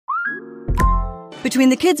Between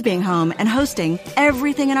the kids being home and hosting,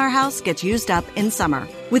 everything in our house gets used up in summer.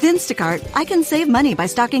 With Instacart, I can save money by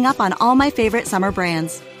stocking up on all my favorite summer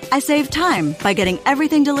brands. I save time by getting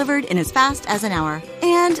everything delivered in as fast as an hour.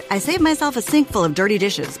 And I save myself a sink full of dirty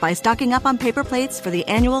dishes by stocking up on paper plates for the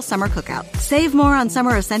annual summer cookout. Save more on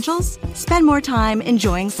summer essentials? Spend more time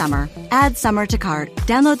enjoying summer. Add summer to cart.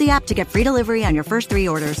 Download the app to get free delivery on your first 3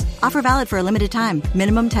 orders. Offer valid for a limited time.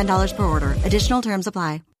 Minimum $10 per order. Additional terms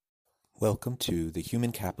apply. Welcome to the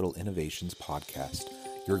Human Capital Innovations Podcast,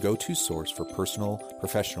 your go-to source for personal,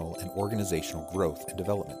 professional, and organizational growth and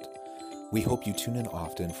development. We hope you tune in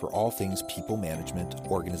often for all things people management,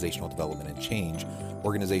 organizational development and change,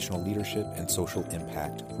 organizational leadership, and social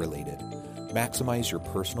impact related. Maximize your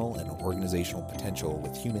personal and organizational potential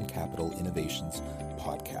with Human Capital Innovations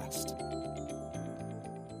Podcast.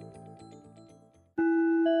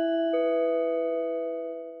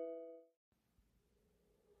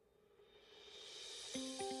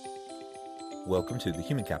 Welcome to the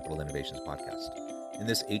Human Capital Innovations Podcast. In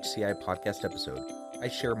this HCI podcast episode, I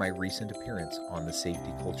share my recent appearance on the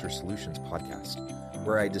Safety Culture Solutions podcast,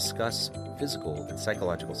 where I discuss physical and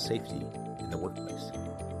psychological safety in the workplace.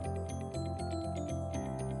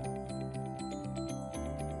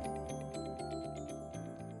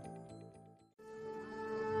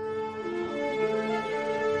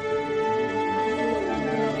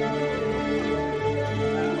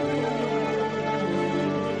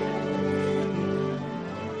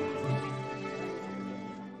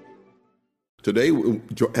 Today,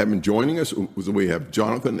 joining us, we have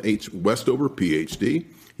Jonathan H. Westover, PhD.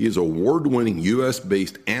 He is award-winning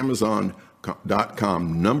U.S.-based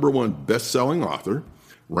Amazon.com #1 best-selling author,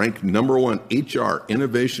 ranked #1 HR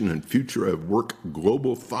Innovation and Future of Work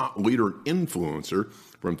Global Thought Leader Influencer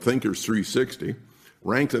from Thinkers 360,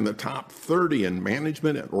 ranked in the top 30 in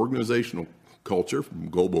management and organizational culture from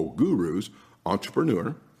Global Gurus,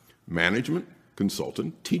 entrepreneur, management,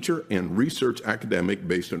 consultant, teacher, and research academic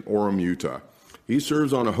based in Orem, Utah. He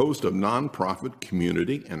serves on a host of nonprofit,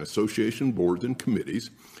 community, and association boards and committees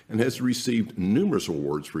and has received numerous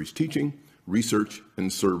awards for his teaching, research,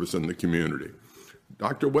 and service in the community.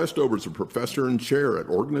 Dr. Westover is a professor and chair at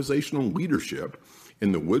organizational leadership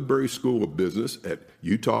in the Woodbury School of Business at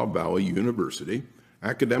Utah Valley University,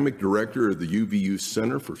 academic director of the UVU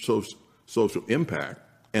Center for Social Impact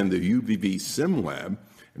and the UVV Sim Lab,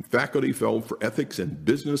 and faculty fellow for ethics and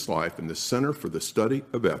business life in the Center for the Study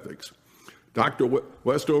of Ethics. Dr.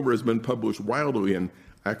 Westover has been published widely in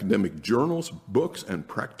academic journals, books, and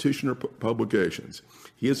practitioner publications.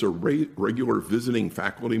 He is a regular visiting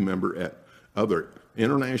faculty member at other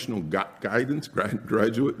international guidance,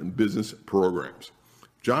 graduate, and business programs.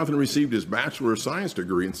 Jonathan received his Bachelor of Science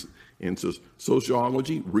degree in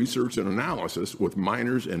sociology, research, and analysis with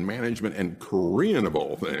minors in management and Korean, of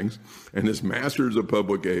all things, and his Master's of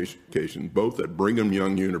Publication, both at Brigham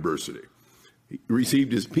Young University. He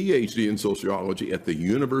received his PhD in sociology at the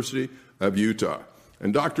University of Utah.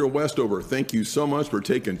 And Dr. Westover, thank you so much for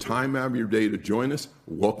taking time out of your day to join us.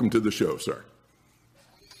 Welcome to the show, sir.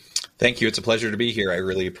 Thank you. It's a pleasure to be here. I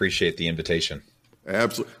really appreciate the invitation.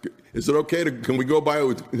 Absolutely. Is it okay can we go by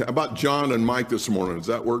with, how about John and Mike this morning? Does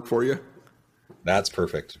that work for you? That's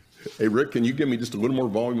perfect. Hey, Rick, can you give me just a little more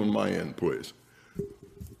volume on my end, please?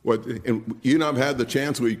 And you and I have had the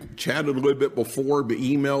chance, we chatted a little bit before, the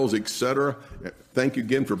emails, et cetera. Thank you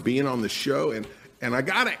again for being on the show. And I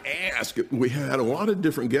got to ask, we had a lot of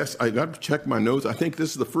different guests. I got to check my notes. I think this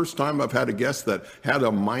is the first time I've had a guest that had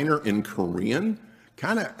a minor in Korean.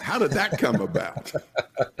 How did that come about?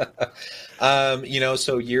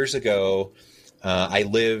 So years ago, I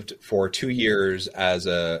lived for 2 years as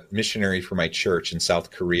a missionary for my church in South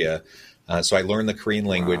Korea. So I learned the Korean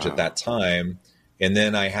language at that time. And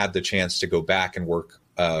then I had the chance to go back and work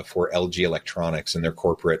for LG Electronics in their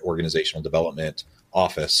corporate organizational development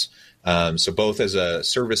office. So both as a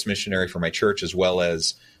service missionary for my church, as well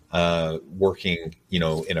as working,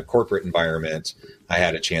 in a corporate environment, I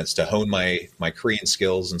had a chance to hone my Korean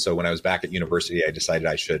skills. And so when I was back at university, I decided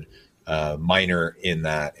I should minor in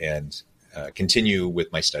that and continue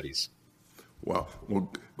with my studies. Wow.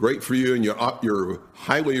 Well, great for you. And you're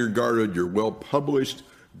highly regarded. You're well published.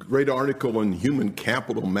 Great article in Human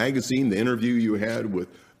Capital magazine, the interview you had with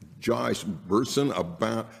Josh Burson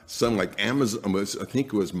about something like Amazon, I think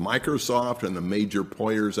it was Microsoft and the major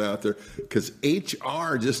players out there. Because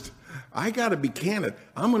HR I got to be candid.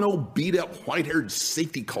 I'm an old beat up white-haired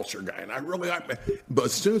safety culture guy, and I really like but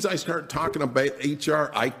as soon as I start talking about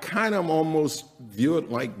HR, I kind of almost view it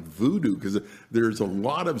like voodoo because there's a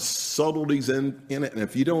lot of subtleties in it. And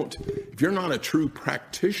if you're not a true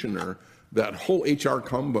practitioner, that whole HR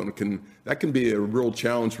component can be a real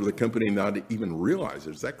challenge for the company not to even realize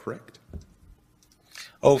it. Is that correct?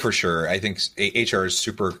 Oh, for sure. I think HR is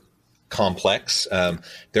super complex.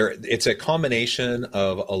 It's a combination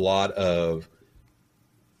of a lot of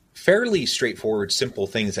fairly straightforward, simple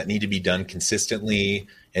things that need to be done consistently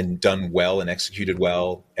and done well and executed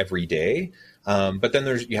well every day. But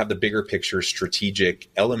then you have the bigger picture strategic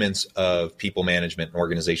elements of people management and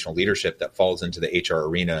organizational leadership that falls into the HR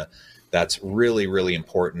arena. That's really, really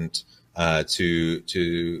important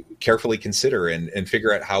to carefully consider and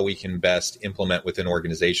figure out how we can best implement within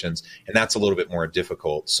organizations. And that's a little bit more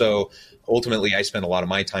difficult. So ultimately, I spend a lot of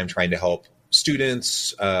my time trying to help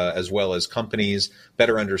students as well as companies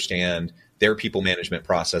better understand their people management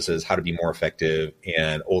processes, how to be more effective,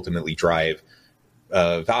 and ultimately drive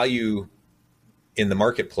value in the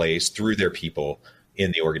marketplace through their people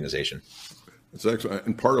in the organization. It's excellent.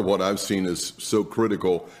 And part of what I've seen is so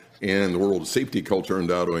critical in the world of safety culture and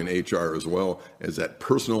undoubtedly in HR as well is that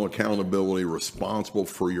personal accountability, responsible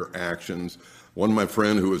for your actions. One of my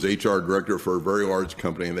friends who was HR director for a very large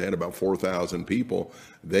company, and they had about 4,000 people,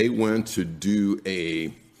 they went to do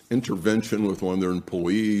a intervention with one of their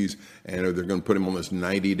employees, and they're going to put him on this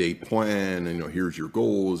 90-day plan, and here's your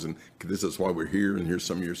goals, and this is why we're here, and here's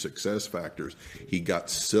some of your success factors. He got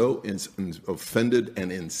so offended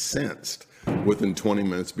and incensed, within 20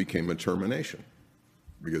 minutes became a termination.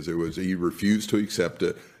 Because he refused to accept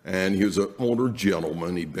it, and he was an older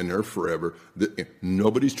gentleman. He'd been there forever.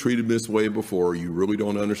 Nobody's treated me this way before. You really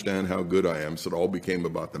don't understand how good I am. So it all became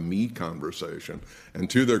about the me conversation. And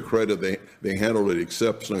to their credit, they handled it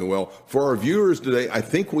exceptionally well. For our viewers today, I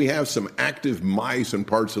think we have some active mice in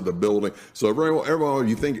parts of the building. So everyone,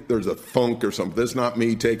 you think there's a thunk or something. That's not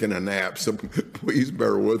me taking a nap. So please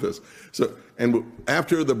bear with us. And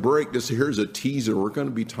after the break, here's a teaser. We're going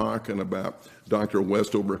to be talking about Dr.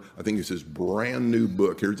 Westover. I think it's his brand new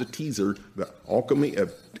book. Here's a teaser, The Alchemy.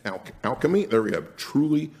 There we have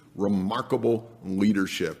Truly Remarkable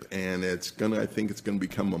Leadership. And I think it's going to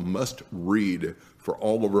become a must read for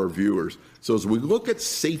all of our viewers. So as we look at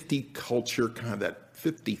safety culture, kind of that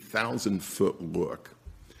 50,000 foot look,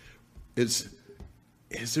 is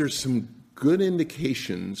there some good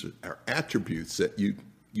indications or attributes that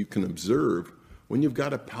you can observe when you've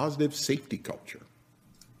got a positive safety culture?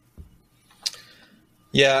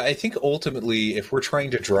 Yeah, I think ultimately, if we're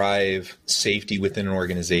trying to drive safety within an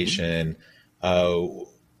organization,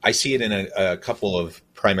 I see it in a couple of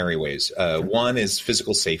primary ways. One is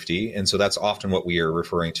physical safety. And so that's often what we are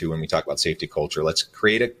referring to when we talk about safety culture. Let's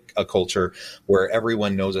create a culture where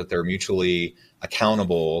everyone knows that they're mutually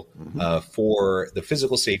accountable for the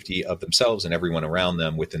physical safety of themselves and everyone around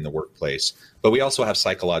them within the workplace. But we also have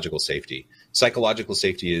psychological safety. Psychological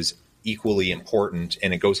safety is equally important,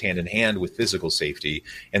 and it goes hand in hand with physical safety.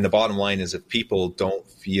 And the bottom line is, if people don't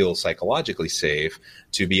feel psychologically safe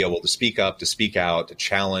to be able to speak up, to speak out, to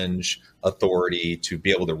challenge authority, to be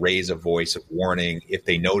able to raise a voice of warning if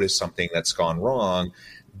they notice something that's gone wrong,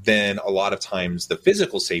 then a lot of times the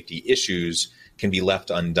physical safety issues can be left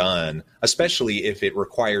undone, especially if it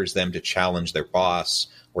requires them to challenge their boss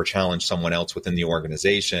or challenge someone else within the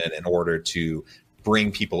organization in order to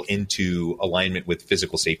bring people into alignment with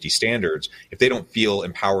physical safety standards. If they don't feel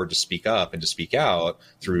empowered to speak up and to speak out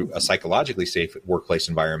through a psychologically safe workplace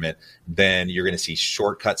environment, then you're going to see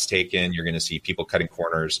shortcuts taken, you're going to see people cutting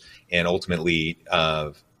corners, and ultimately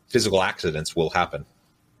physical accidents will happen.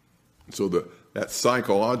 So that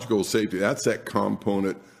psychological safety, that's that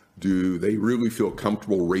component. Do they really feel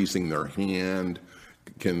comfortable raising their hand?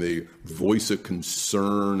 Can they voice a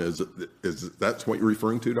concern? Is that's what you're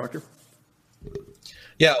referring to, Doctor?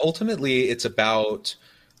 Yeah, ultimately, it's about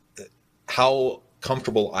how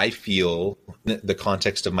comfortable I feel in the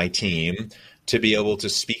context of my team to be able to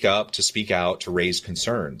speak up, to speak out, to raise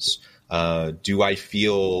concerns. Do I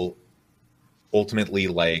feel ultimately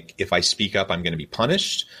like if I speak up, I'm going to be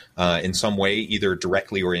punished in some way, either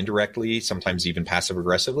directly or indirectly, sometimes even passive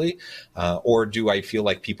aggressively? Or do I feel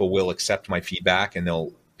like people will accept my feedback and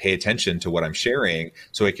they'll pay attention to what I'm sharing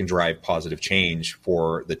so it can drive positive change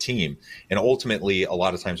for the team? And ultimately, a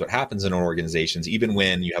lot of times what happens in organizations, even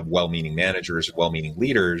when you have well-meaning managers, well-meaning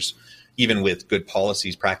leaders, even with good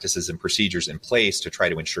policies, practices, and procedures in place to try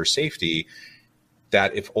to ensure safety,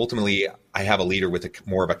 that if ultimately I have a leader with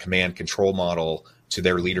more of a command control model to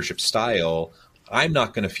their leadership style, I'm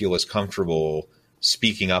not going to feel as comfortable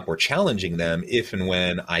speaking up or challenging them if and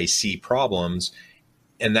when I see problems.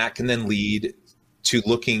 And that can then lead to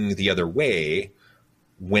looking the other way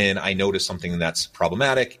when I notice something that's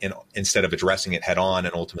problematic, and instead of addressing it head on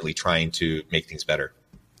and ultimately trying to make things better.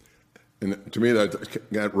 And to me,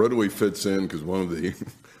 that readily fits in because one of the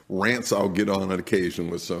rants I'll get on occasion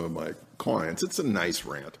with some of my clients, it's a nice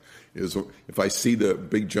rant, is if I see the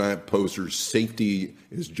big giant posters, safety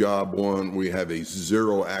is job one, we have a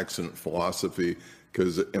zero accident philosophy,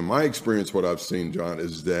 because in my experience, what I've seen, John,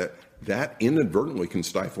 is that inadvertently can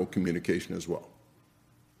stifle communication as well.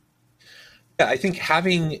 Yeah, I think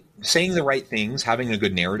saying the right things, having a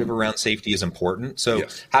good narrative around safety is important. So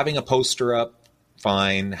Yes. having a poster up,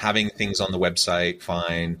 fine. Having things on the website,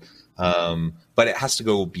 fine. But it has to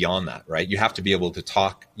go beyond that, right? You have to be able to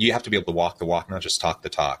talk. You have to be able to walk the walk, not just talk the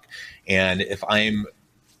talk. And if I'm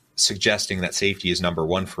suggesting that safety is number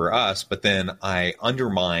one for us, but then I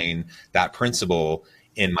undermine that principle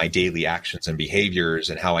in my daily actions and behaviors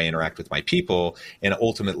and how I interact with my people, and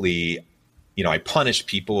ultimately, I punish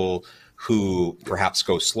people who perhaps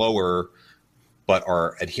go slower but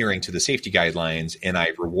are adhering to the safety guidelines, and I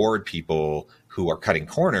reward people who are cutting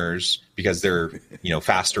corners because they're,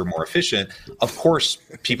 faster, more efficient. Of course,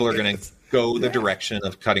 people are going to go the direction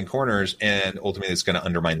of cutting corners, and ultimately it's going to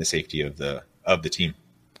undermine the safety of the team.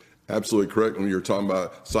 Absolutely correct. When you're talking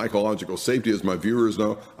about psychological safety, as my viewers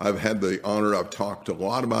know, I've had the honor, I've talked a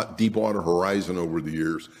lot about Deepwater Horizon over the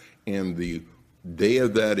years, and the day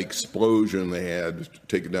of that explosion, they had, to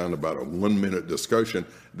take it down to about a 1-minute discussion,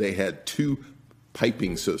 they had 2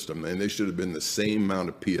 piping system, and they should have been the same amount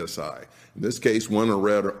of PSI. In this case, one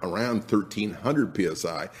read around 1,300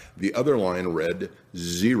 PSI. The other line read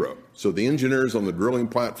 0. So the engineers on the drilling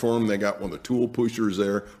platform, they got one of the tool pushers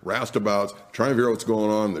there, roustabouts, trying to figure out what's going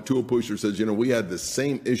on. The tool pusher says, we had the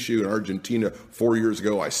same issue in Argentina 4 years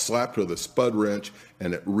ago. I slapped with a spud wrench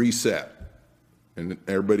and it reset. And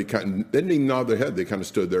everybody they didn't even nod their head. They kind of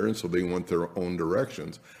stood there, and so they went their own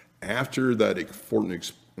directions. After that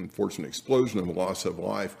unfortunate explosion and loss of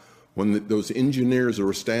life, when those engineers that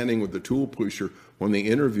were standing with the tool pusher, when they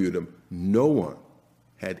interviewed him, no one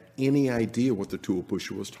had any idea what the tool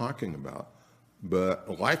pusher was talking about.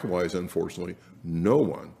 But likewise, unfortunately, no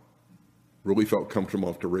one really felt comfortable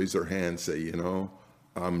enough to raise their hand and say,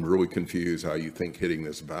 I'm really confused how you think hitting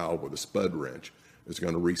this valve with a spud wrench is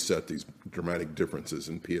going to reset these dramatic differences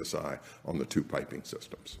in PSI on the 2 piping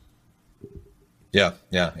systems. Yeah,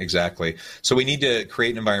 exactly. So we need to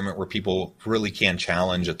create an environment where people really can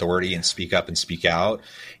challenge authority and speak up and speak out.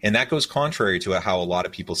 And that goes contrary to how a lot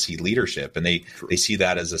of people see leadership. And they see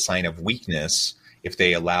that as a sign of weakness if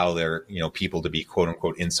they allow their people to be quote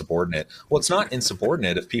unquote insubordinate. Well, it's not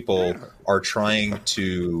insubordinate if people are trying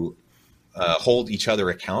to hold each other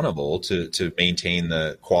accountable to maintain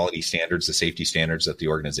the quality standards, the safety standards that the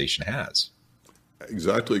organization has.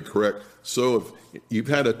 Exactly correct. So if you've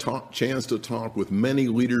had a chance to talk with many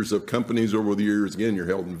leaders of companies over the years, again, you're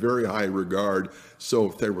held in very high regard. So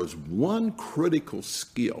if there was one critical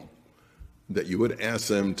skill that you would ask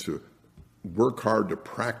them to work hard to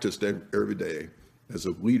practice every day as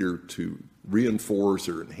a leader to reinforce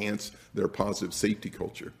or enhance their positive safety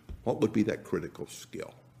culture, what would be that critical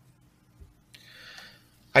skill?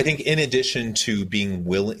 I think in addition to being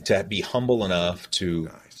willing to be humble enough to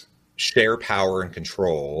share power and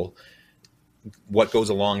control, what goes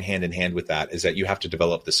along hand in hand with that is that you have to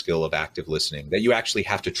develop the skill of active listening, that you actually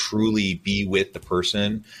have to truly be with the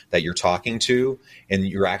person that you're talking to, and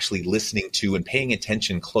you're actually listening to and paying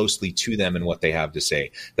attention closely to them and what they have to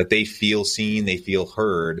say, that they feel seen, they feel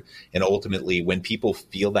heard. And ultimately, when people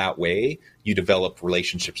feel that way, you develop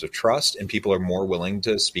relationships of trust, and people are more willing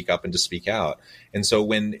to speak up and to speak out. And so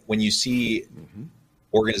when you see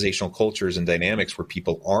organizational cultures and dynamics where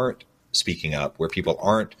people aren't speaking up, where people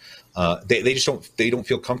aren't, they don't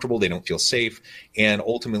feel comfortable, they don't feel safe, and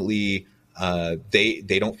ultimately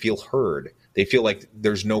they don't feel heard. They feel like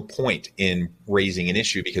there's no point in raising an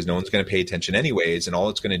issue because no one's going to pay attention anyways, and all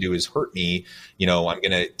it's going to do is hurt me. I'm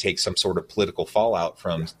going to take some sort of political fallout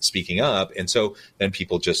from speaking up, and so then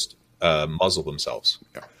people just muzzle themselves.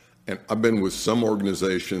 Yeah. And I've been with some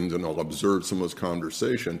organizations, and I'll observe some of this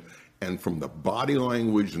conversation, and from the body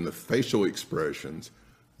language and the facial expressions,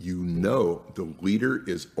 the leader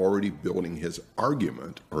is already building his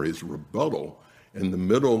argument or his rebuttal in the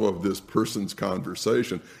middle of this person's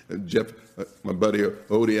conversation. And Jeff, my buddy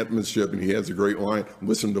Odie Etmanship, and he has a great line,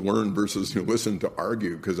 listen to learn versus listen to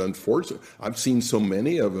argue, because unfortunately, I've seen so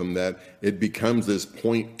many of them that it becomes this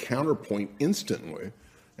counterpoint instantly.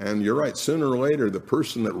 And you're right, sooner or later, the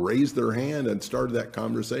person that raised their hand and started that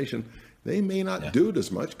conversation, they may not do it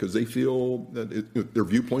as much because they feel that their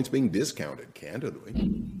viewpoint's being discounted,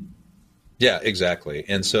 candidly. Yeah, exactly.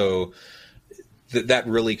 And so that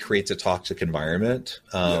really creates a toxic environment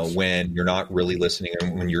when you're not really listening,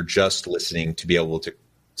 and when you're just listening to be able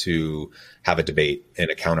to have a debate and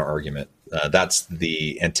a counter argument. That's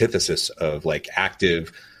the antithesis of like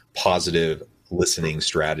active, positive listening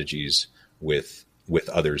strategies with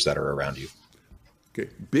others that are around you. Okay,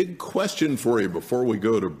 big question for you before we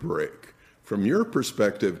go to break. From your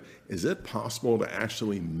perspective, is it possible to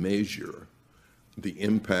actually measure the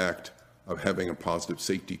impact of having a positive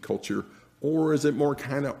safety culture, or is it more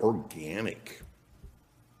kind of organic?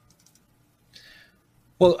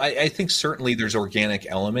 Well, I think certainly there's organic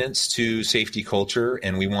elements to safety culture,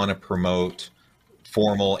 and we want to promote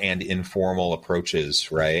formal and informal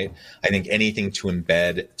approaches, right? I think anything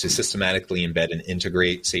to systematically embed and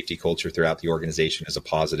integrate safety culture throughout the organization is a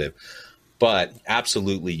positive. But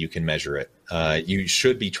absolutely, you can measure it. You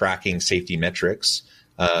should be tracking safety metrics.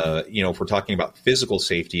 If we're talking about physical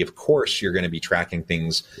safety, of course, you're going to be tracking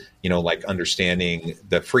things, like understanding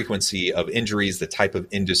the frequency of injuries, the type of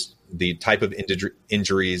injuries,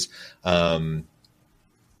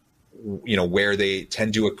 where they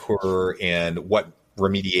tend to occur, and what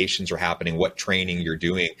remediations are happening, what training you're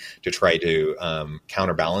doing to try to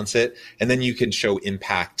counterbalance it. And then you can show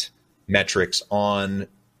impact metrics on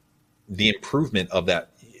the improvement of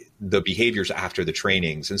the behaviors after the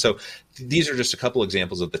trainings. And so these are just a couple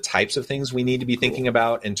examples of the types of things we need to be thinking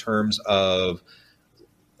about in terms of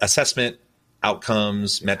assessment,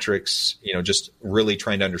 outcomes, metrics, just really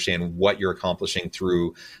trying to understand what you're accomplishing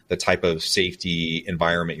through the type of safety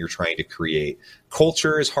environment you're trying to create.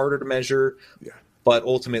 Culture is harder to measure, but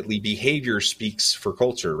ultimately behavior speaks for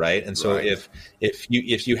culture, right? And so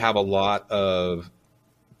if you have a lot of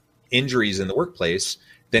injuries in the workplace,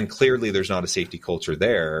 then clearly there's not a safety culture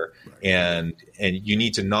there. And you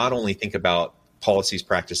need to not only think about policies,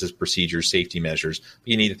 practices, procedures, safety measures, but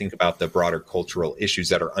you need to think about the broader cultural issues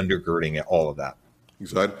that are undergirding all of that.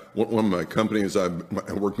 Exactly. One of my companies I'm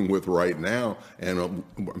working with right now, and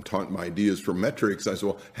I'm talking my ideas for metrics. I said,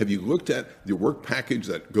 well, have you looked at the work package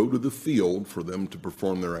that go to the field for them to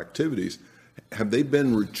perform their activities? Have they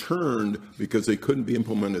been returned because they couldn't be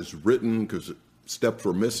implemented as written because steps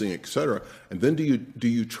were missing, et cetera? And then do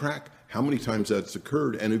you track how many times that's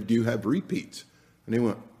occurred, and do you have repeats? And he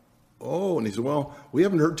went, oh, and he said, well, we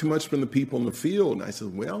haven't heard too much from the people in the field. And I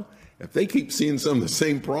said, well, if they keep seeing some of the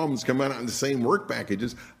same problems come out in the same work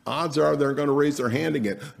packages, odds are they're going to raise their hand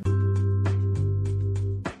again.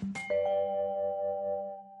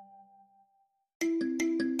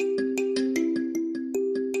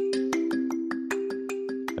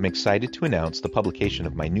 I'm excited to announce the publication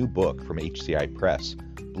of my new book from HCI Press,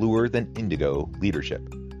 Bluer Than Indigo Leadership: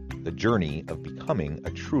 The Journey of Becoming a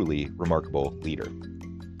Truly Remarkable Leader.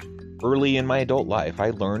 Early in my adult life, I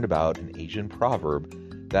learned about an Asian proverb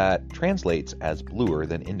that translates as bluer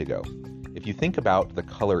than indigo. If you think about the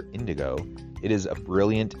color indigo, it is a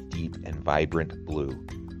brilliant, deep, and vibrant blue,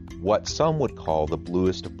 what some would call the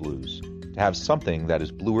bluest of blues. To have something that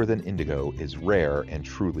is bluer than indigo is rare and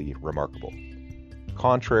truly remarkable.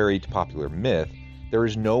 Contrary to popular myth, there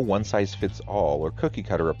is no one-size-fits-all or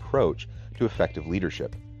cookie-cutter approach to effective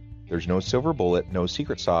leadership. There's no silver bullet, no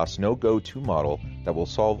secret sauce, no go-to model that will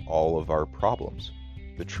solve all of our problems.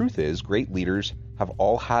 The truth is, great leaders have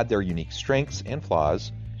all had their unique strengths and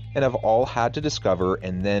flaws, and have all had to discover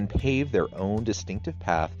and then pave their own distinctive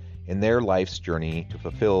path in their life's journey to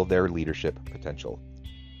fulfill their leadership potential.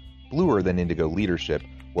 Bluer Than Indigo Leadership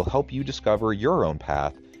will help you discover your own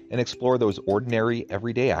path and explore those ordinary,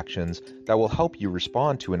 everyday actions that will help you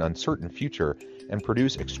respond to an uncertain future and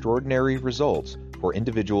produce extraordinary results for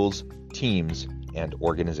individuals, teams, and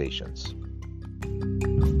organizations.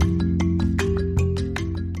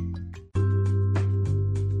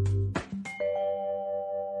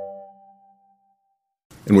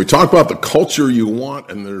 And we talk about the culture you want,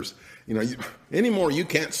 and there's, anymore you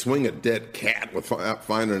can't swing a dead cat without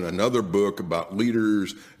finding another book about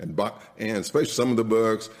leaders, and especially some of the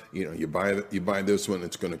books, you buy this one,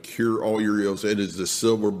 it's going to cure all your ills. It is the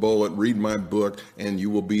silver bullet. Read my book, and you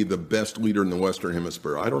will be the best leader in the Western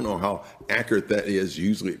Hemisphere. I don't know how accurate that is.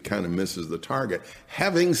 Usually it kind of misses the target.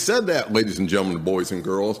 Having said that, ladies and gentlemen, boys and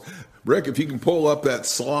girls, Rick, if you can pull up that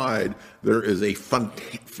slide, there is a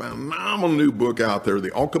phenomenal new book out there,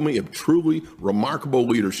 The Alchemy of Truly Remarkable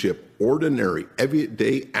Leadership: Ordinary,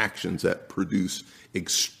 Everyday Actions That Produce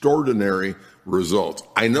Extraordinary Results.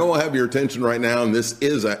 I know I have your attention right now, and this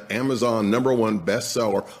is an Amazon #1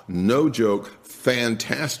 bestseller. No joke.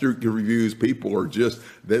 Fantastic reviews. People are just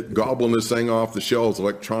gobbling this thing off the shelves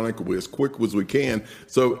electronically as quick as we can.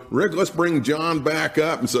 So, Rick, let's bring John back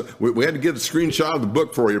up. And so we had to get a screenshot of the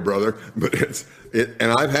book for you, brother. But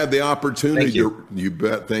and I've had the opportunity you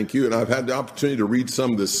bet, thank you. And I've had the opportunity to read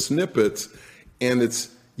some of the snippets, and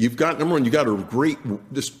you've got a great,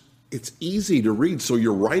 just it's easy to read. So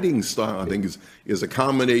your writing style, I think, is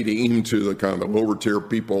accommodating to the kind of lower tier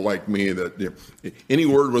people like me that any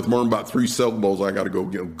word with more than about 3 syllables, I got to go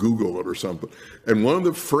Google it or something. And one of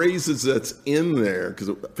the phrases that's in there, because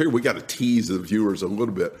I figure we got to tease the viewers a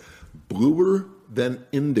little bit, bluer than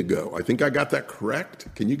indigo. I think I got that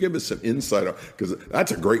correct. Can you give us some insight on, because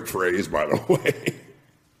that's a great phrase, by the way.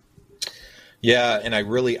 Yeah, and I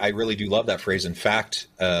really do love that phrase. In fact,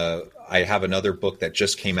 I have another book that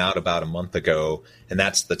just came out about a month ago, and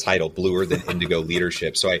that's the title, Bluer Than Indigo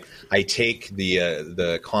Leadership. So I take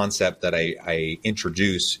the concept that I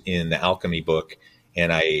introduce in the Alchemy book,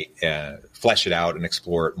 and I flesh it out and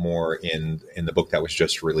explore it more in the book that was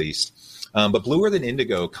just released. But Bluer Than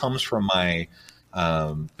Indigo comes from my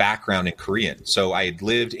background in Korean. So I had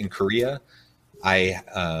lived in Korea.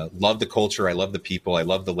 I love the culture. I love the people. I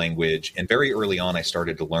love the language. And very early on, I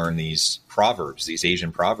started to learn these proverbs, these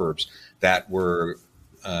Asian proverbs that were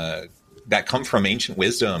that come from ancient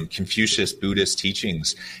wisdom, Confucius, Buddhist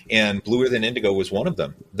teachings. And bluer than indigo was one of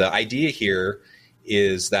them. The idea here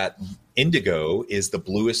is that indigo is the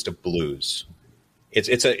bluest of blues.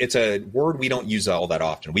 It's a word we don't use all that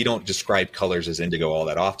often. We don't describe colors as indigo all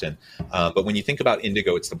that often. But when you think about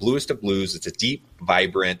indigo, it's the bluest of blues. It's a deep,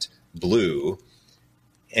 vibrant blue.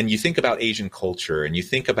 And you think about Asian culture, and you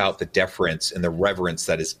think about the deference and the reverence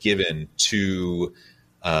that is given to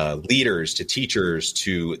leaders, to teachers,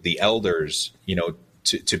 to the elders,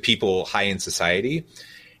 to people high in society.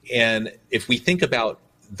 And if we think about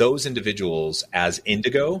those individuals as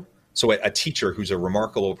indigo, so a teacher who's a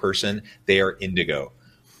remarkable person, they are indigo.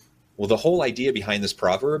 Well, the whole idea behind this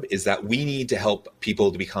proverb is that we need to help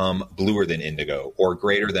people to become bluer than indigo or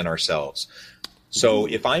greater than ourselves. So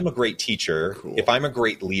if I'm a great teacher, if I'm a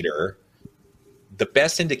great leader, the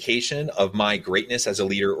best indication of my greatness as a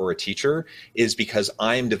leader or a teacher is because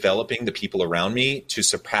I'm developing the people around me to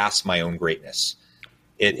surpass my own greatness.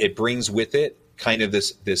 It brings with it kind of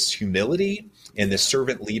this humility and this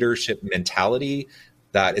servant leadership mentality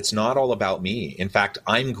that it's not all about me. In fact,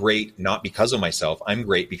 I'm great not because of myself. I'm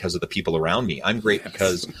great because of the people around me. I'm great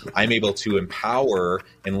because I'm able to empower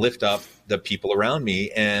and lift up the people around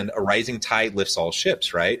me, and a rising tide lifts all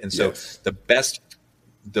ships, right? And so the best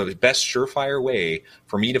surefire way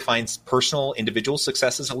for me to find personal, individual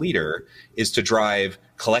success as a leader is to drive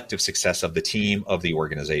collective success of the team, of the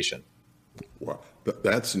organization. Wow,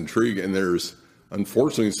 that's intriguing. And there's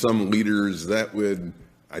unfortunately some leaders that would,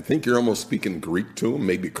 I think you're almost speaking Greek to them,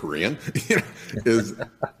 maybe Korean, because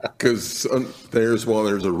there's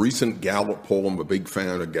a recent Gallup poll. I'm a big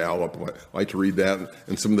fan of Gallup. I like to read that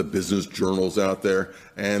and some of the business journals out there.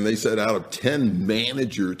 And they said out of 10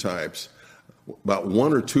 manager types, about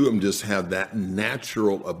 1 or 2 of them just have that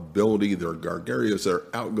natural ability. They're gregarious, they're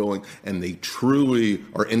outgoing, and they truly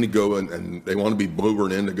are indigo, and they want to be bluer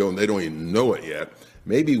and indigo, and they don't even know it yet.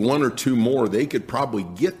 Maybe 1 or 2 more, they could probably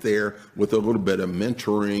get there with a little bit of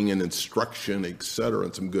mentoring and instruction, et cetera,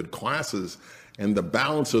 and some good classes. And the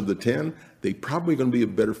balance of the 10, they probably going to be a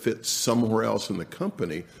better fit somewhere else in the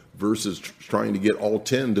company versus trying to get all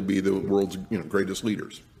 10 to be the world's greatest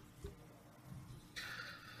leaders.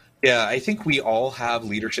 Yeah, I think we all have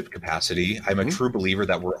leadership capacity. I'm a true believer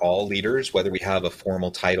that we're all leaders, whether we have a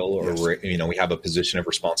formal title or we have a position of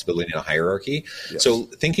responsibility in a hierarchy. Yes. So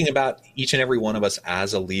thinking about each and every one of us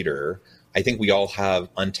as a leader, I think we all have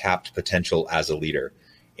untapped potential as a leader.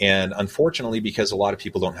 And unfortunately, because a lot of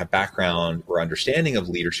people don't have background or understanding of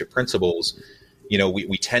leadership principles,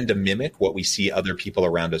 we tend to mimic what we see other people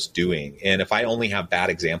around us doing. And if I only have bad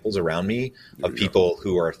examples around me of people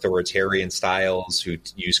who are authoritarian styles, who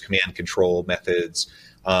use command control methods,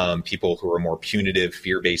 people who are more punitive,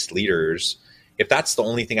 fear-based leaders, if that's the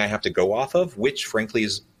only thing I have to go off of, which frankly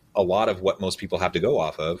is a lot of what most people have to go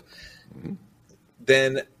off of,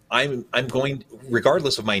 then I'm going,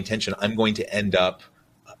 regardless of my intention, I'm going to end up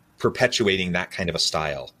perpetuating that kind of a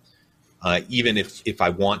style. Even if I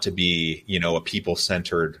want to be, a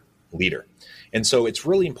people-centered leader. And so it's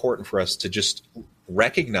really important for us to just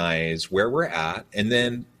recognize where we're at and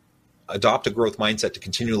then adopt a growth mindset to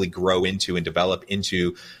continually grow into and develop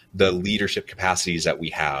into the leadership capacities that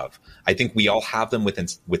we have. I think we all have them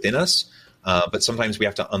within us, but sometimes we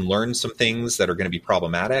have to unlearn some things that are going to be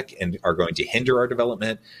problematic and are going to hinder our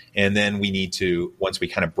development. And then we need to, once we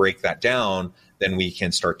kind of break that down, then we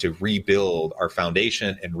can start to rebuild our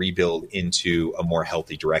foundation and rebuild into a more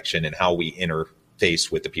healthy direction in how we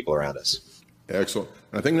interface with the people around us. Excellent.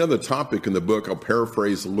 I think another topic in the book, I'll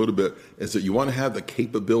paraphrase a little bit, is that you want to have the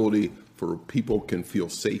capability for people can feel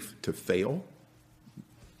safe to fail.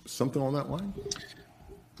 Something on that line?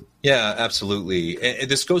 Yeah, absolutely. And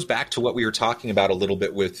this goes back to what we were talking about a little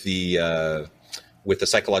bit with the with the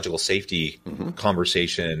psychological safety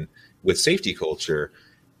conversation with safety culture,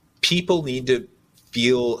 people need to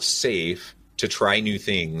feel safe to try new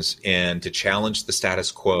things and to challenge the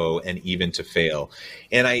status quo and even to fail.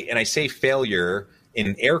 And I say failure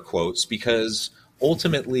in air quotes because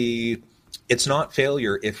ultimately it's not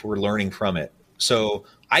failure if we're learning from it. So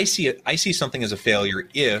I see something as a failure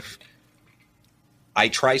if I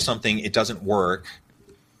try something, it doesn't work.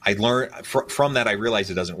 I learn from that. I realize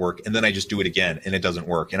it doesn't work. And then I just do it again and it doesn't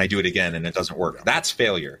work. And I do it again and it doesn't work. That's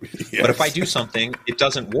failure. Yes. But if I do something, it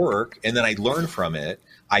doesn't work. And then I learn from it.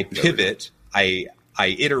 I pivot. I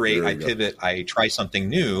iterate. I pivot. I try something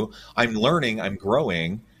new. I'm learning. I'm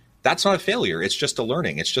growing. That's not a failure. It's just a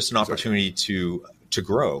learning. It's just an opportunity to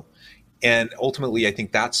grow. And ultimately, I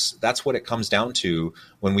think that's what it comes down to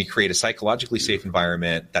when we create a psychologically safe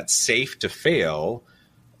environment that's safe to fail.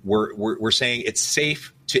 We're saying it's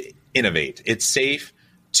safe to innovate. It's safe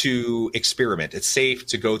to experiment. It's safe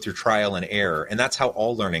to go through trial and error. And that's how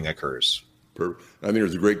all learning occurs. Perfect. I think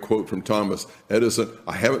there's a great quote from Thomas Edison.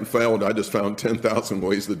 I haven't failed. I just found 10,000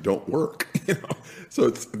 ways that don't work. So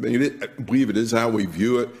I believe it is how we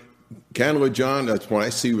view it. Candidly, John, that's what I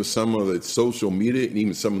see with some of the social media and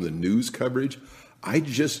even some of the news coverage. I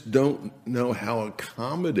just don't know how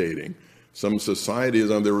accommodating some society is.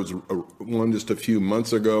 There was one just a few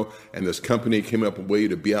months ago, and this company came up with a way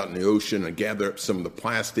to be out in the ocean and gather up some of the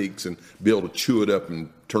plastics and be able to chew it up and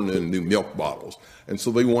turn it into new milk bottles. And so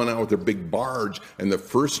they went out with their big barge, and the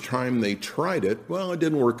first time they tried it, well, it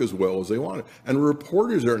didn't work as well as they wanted. And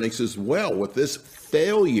reporters are, and they says, well, with this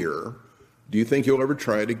failure, do you think you'll ever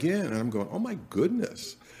try it again? And I'm going, oh my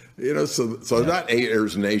goodness. So that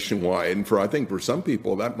airs nationwide. And I think for some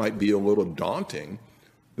people, that might be a little daunting.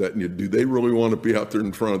 That do they really want to be out there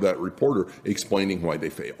in front of that reporter explaining why they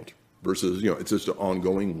failed versus, it's just an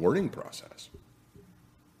ongoing learning process.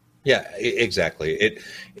 Yeah, exactly.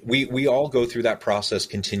 We all go through that process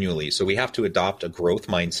continually. So we have to adopt a growth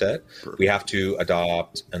mindset. Perfect. We have to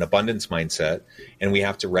adopt an abundance mindset, and we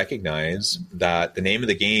have to recognize that the name of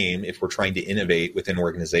the game, if we're trying to innovate within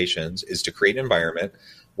organizations, is to create an environment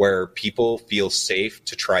where people feel safe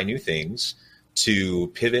to try new things, to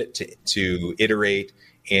pivot, to iterate,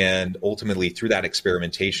 and ultimately through that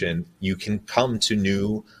experimentation, you can come to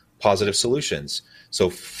new positive solutions. So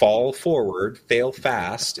fall forward, fail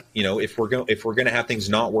fast. If we're going to have things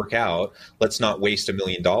not work out, let's not waste $1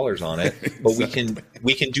 million on it. But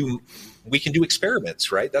we can do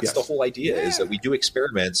experiments, right? That's the whole idea is that we do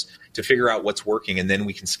experiments to figure out what's working, and then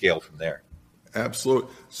we can scale from there. Absolutely.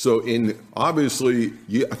 So obviously,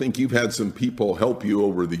 I think you've had some people help you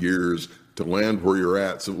over the years to land where you're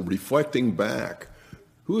at. So reflecting back,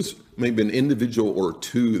 who's maybe an individual or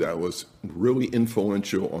two that was really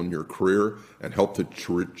influential on your career and helped the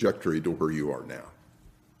trajectory to where you are now?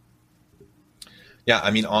 Yeah,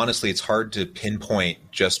 honestly, it's hard to pinpoint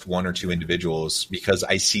just one or two individuals because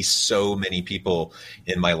I see so many people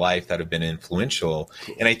in my life that have been influential.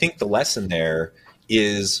 Cool. And I think the lesson there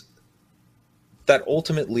is that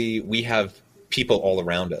ultimately we have people all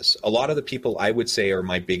around us. A lot of the people I would say are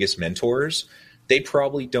my biggest mentors, they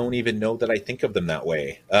probably don't even know that I think of them that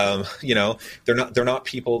way. They're not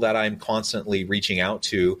people that I'm constantly reaching out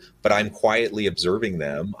to, but I'm quietly observing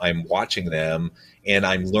them. I'm watching them, and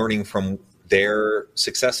I'm learning from their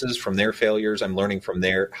successes, from their failures. I'm learning from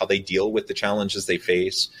how they deal with the challenges they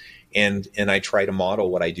face, and I try to model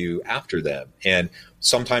what I do after them. And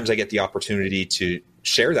sometimes I get the opportunity to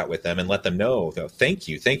share that with them and let them know, thank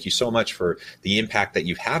you so much for the impact that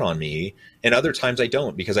you've had on me. And other times I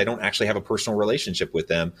don't, because I don't actually have a personal relationship with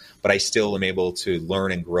them, but I still am able to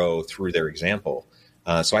learn and grow through their example.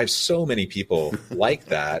 So I have so many people like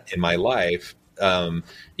that in my life, and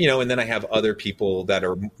then I have other people that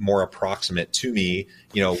are more approximate to me,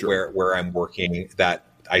 sure, where I'm working that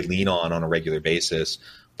I lean on a regular basis.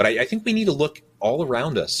 But I think we need to look all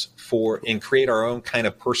around us and create our own kind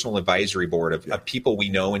of personal advisory board of people we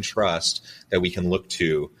know and trust that we can look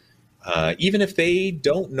to. Even if they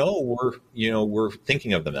don't know we're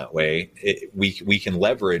thinking of them that way, we can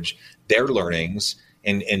leverage their learnings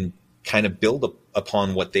and kind of build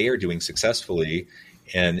upon what they are doing successfully.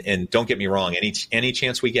 And don't get me wrong, any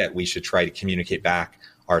chance we get, we should try to communicate back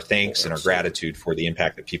our thanks and our gratitude for the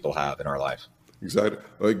impact that people have in our life. Exactly.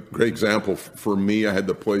 A great example for me, I had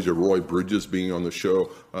the pleasure of Roy Bridges being on the show,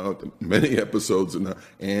 many episodes,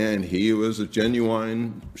 and he was a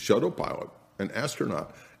genuine shuttle pilot, an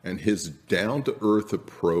astronaut, and his down-to-earth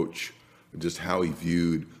approach, just how he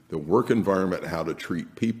viewed the work environment, how to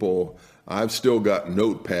treat people. I've still got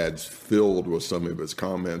notepads filled with some of his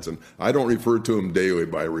comments, and I don't refer to him daily,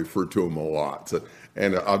 but I refer to him a lot. So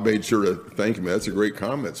And I've made sure to thank him. That's a great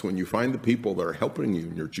comment. So when you find the people that are helping you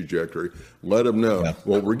in your trajectory, let them know. Yeah.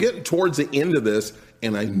 Well, we're getting towards the end of this,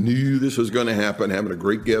 and I knew this was going to happen, having a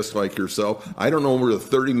great guest like yourself. I don't know where the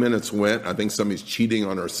 30 minutes went. I think somebody's cheating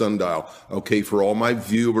on our sundial. Okay, for all my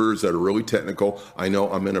viewers that are really technical, I know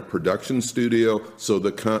I'm in a production studio, so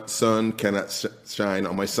the sun cannot shine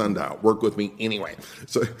on my sundial. Work with me anyway.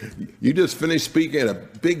 So you just finished speaking at a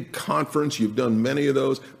big conference. You've done many of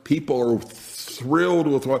those. People are thrilled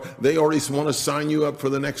with what they already want to sign you up for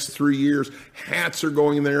the next 3 years. Hats are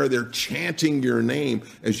going there. They're chanting your name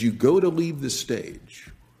as you go to leave the stage.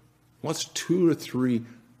 What's 2 or 3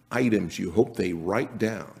 items you hope they write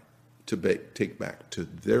down to take back to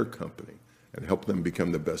their company and help them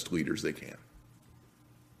become the best leaders they can?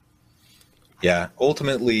 Yeah,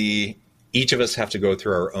 ultimately, each of us have to go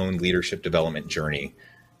through our own leadership development journey.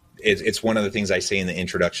 It's one of the things I say in the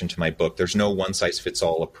introduction to my book. There's no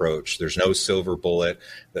one-size-fits-all approach. There's no silver bullet.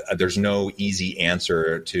 There's no easy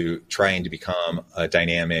answer to trying to become a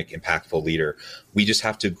dynamic, impactful leader. We just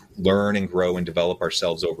have to learn and grow and develop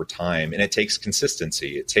ourselves over time. And it takes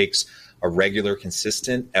consistency. It takes a regular,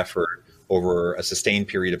 consistent effort over a sustained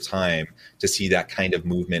period of time to see that kind of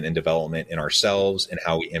movement and development in ourselves and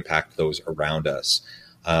how we impact those around us.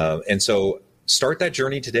 And so start that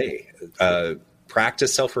journey today.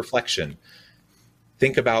 Practice self-reflection.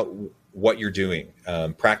 Think about what you're doing.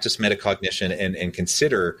 Practice metacognition and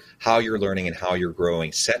consider how you're learning and how you're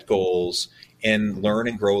growing. Set goals and learn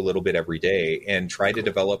and grow a little bit every day, and try to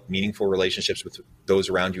develop meaningful relationships with those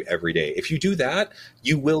around you every day. If you do that,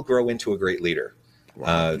 you will grow into a great leader.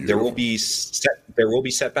 Wow, there will be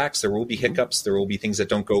setbacks, there will be hiccups, there will be things that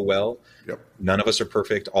don't go well. Yep. None of us are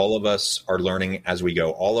perfect. All of us are learning as we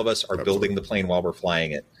go. All of us are building the plane while we're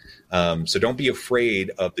flying it. So don't be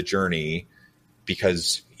afraid of the journey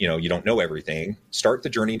because you don't know everything. Start the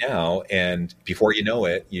journey now, and before you know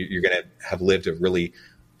it, you're going to have lived a really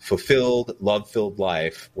fulfilled, love-filled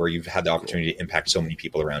life where you've had the opportunity to impact so many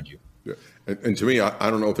people around you. Yeah. And to me, I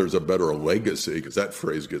don't know if there's a better legacy, because that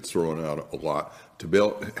phrase gets thrown out a lot, to be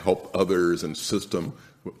able to help others and system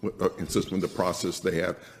with the process they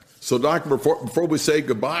have. So, Doc, before we say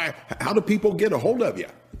goodbye, how do people get a hold of you?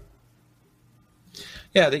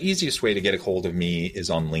 Yeah, the easiest way to get a hold of me is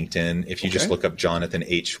on LinkedIn. If you just look up Jonathan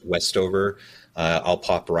H. Westover, I'll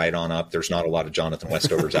pop right on up. There's not a lot of Jonathan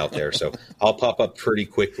Westovers out there, so I'll pop up pretty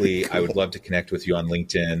quickly. Cool. I would love to connect with you on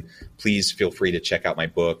LinkedIn. Please feel free to check out my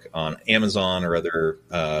book on Amazon or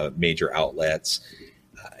other major outlets.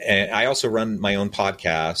 And I also run my own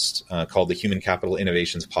podcast called the Human Capital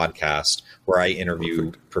Innovations Podcast, where I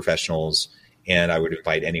interview professionals, and I would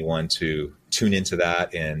invite anyone to tune into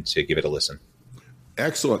that and to give it a listen.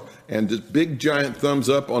 Excellent. And just big, giant thumbs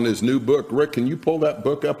up on his new book. Rick, can you pull that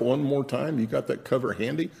book up one more time? You got that cover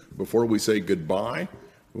handy before we say goodbye?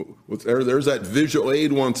 There's that visual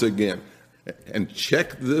aid once again. And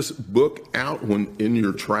check this book out when in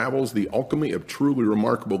your travels, The Alchemy of Truly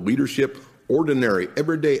Remarkable Leadership, Ordinary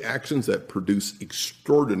Everyday Actions That Produce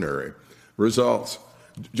Extraordinary Results.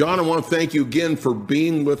 John, I want to thank you again for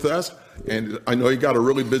being with us. And I know you got a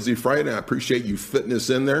really busy Friday. I appreciate you fitting this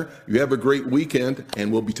in there. You have a great weekend,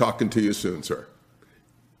 and we'll be talking to you soon, sir.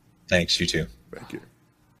 Thanks, you too. Thank you.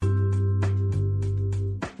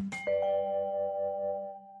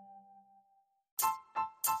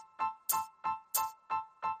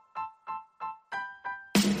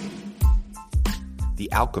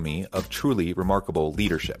 The Alchemy of Truly Remarkable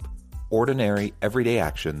Leadership. Ordinary, everyday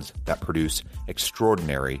actions that produce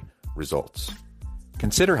extraordinary results.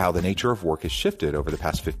 Consider how the nature of work has shifted over the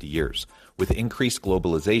past 50 years. With increased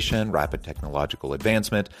globalization, rapid technological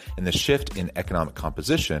advancement, and the shift in economic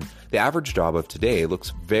composition, the average job of today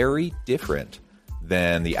looks very different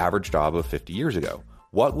than the average job of 50 years ago.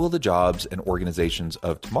 What will the jobs and organizations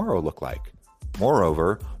of tomorrow look like?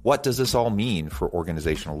 Moreover, what does this all mean for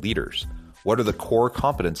organizational leaders? What are the core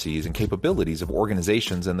competencies and capabilities of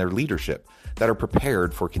organizations and their leadership that are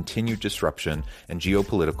prepared for continued disruption and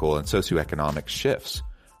geopolitical and socioeconomic shifts?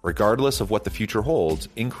 Regardless of what the future holds,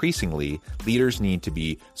 increasingly, leaders need to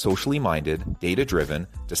be socially minded, data-driven,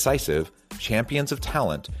 decisive, champions of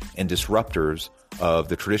talent, and disruptors of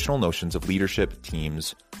the traditional notions of leadership,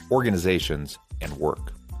 teams, organizations, and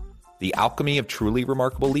work. The Alchemy of Truly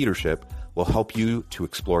Remarkable Leadership will help you to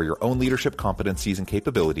explore your own leadership competencies and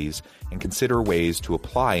capabilities and consider ways to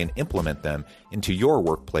apply and implement them into your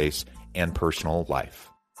workplace and personal life.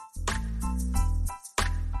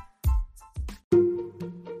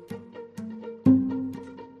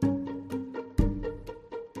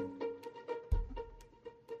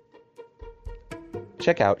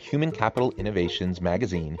 Check out Human Capital Innovations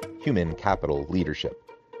magazine, Human Capital Leadership.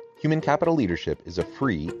 Human Capital Leadership is a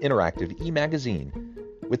free, interactive e-magazine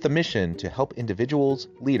with the mission to help individuals,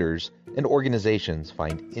 leaders, and organizations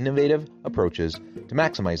find innovative approaches to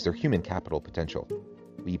maximize their human capital potential.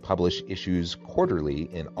 We publish issues quarterly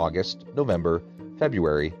in August, November,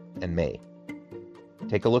 February, and May.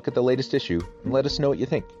 Take a look at the latest issue and let us know what you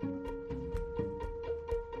think.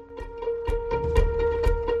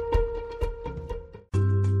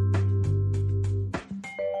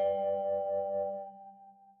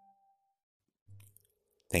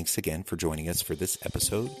 Thanks again for joining us for this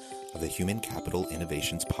episode of the Human Capital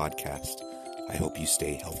Innovations Podcast. I hope you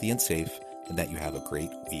stay healthy and safe and that you have a great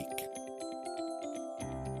week.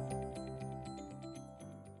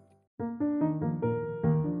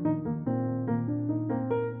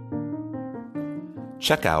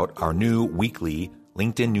 Check out our new weekly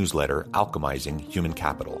LinkedIn newsletter, Alchemizing Human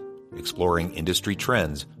Capital, exploring industry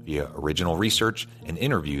trends via original research and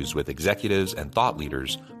interviews with executives and thought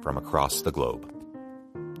leaders from across the globe.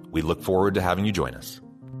 We look forward to having you join us.